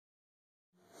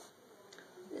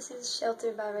This is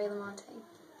Shelter by Ray Lamontagne.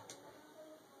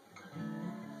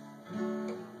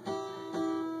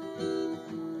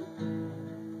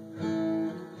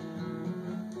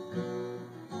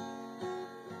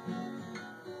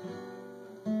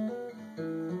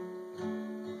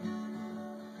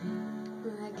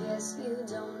 I guess you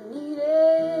don't need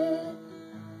it,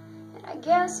 and I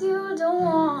guess you don't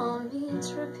want me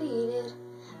to repeat it,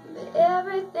 but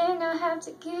everything I have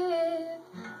to give,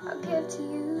 I'll give to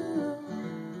you.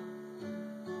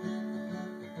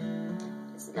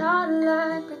 It's not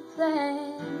like we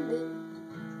planned it.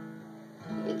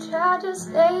 You tried to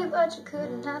stay, but you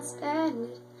could not stand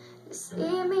it. You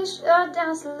see me shut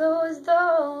down slow as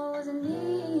though it was an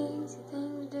easy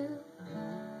thing to do.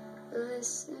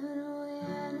 Listen,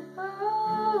 when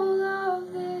all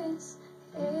of this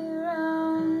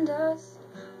around us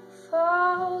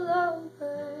fall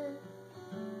over,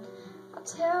 I'll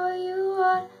tell you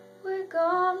what we're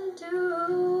gonna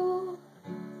do.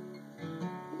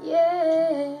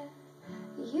 Yeah,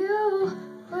 you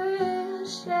will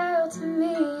shelter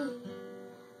me,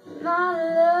 my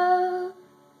love,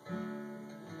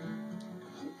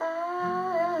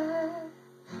 and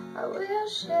I will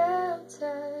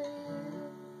shelter you.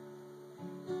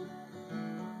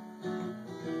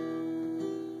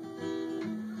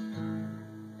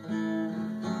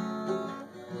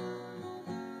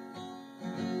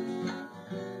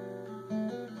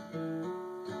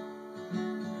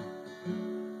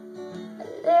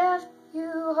 Left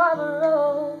you harbor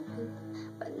open,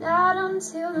 but not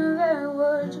until the very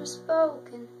words were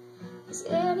spoken. Has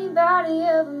anybody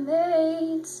ever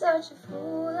made such a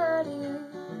fool out of you?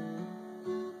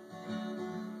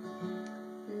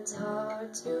 It's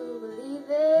hard to believe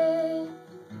it,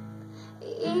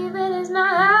 even as my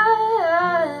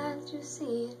eyes do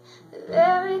see it. The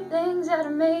very things that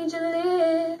have made you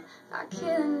live are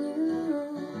killing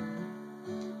you.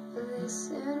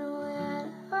 Listen,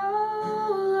 when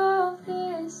all of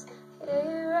this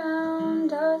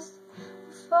around us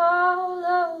fall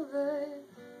over,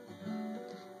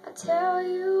 I tell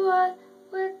you what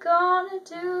we're gonna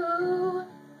do.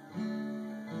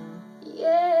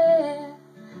 Yeah,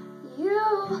 you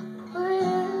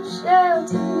will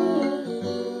shelter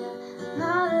me,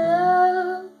 my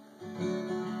love,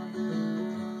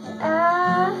 and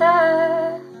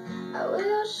I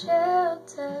will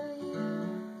shelter you.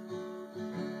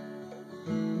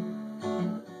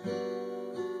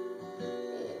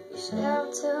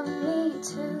 Shelter me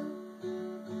too,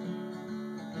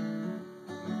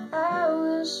 I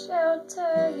will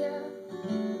shelter you.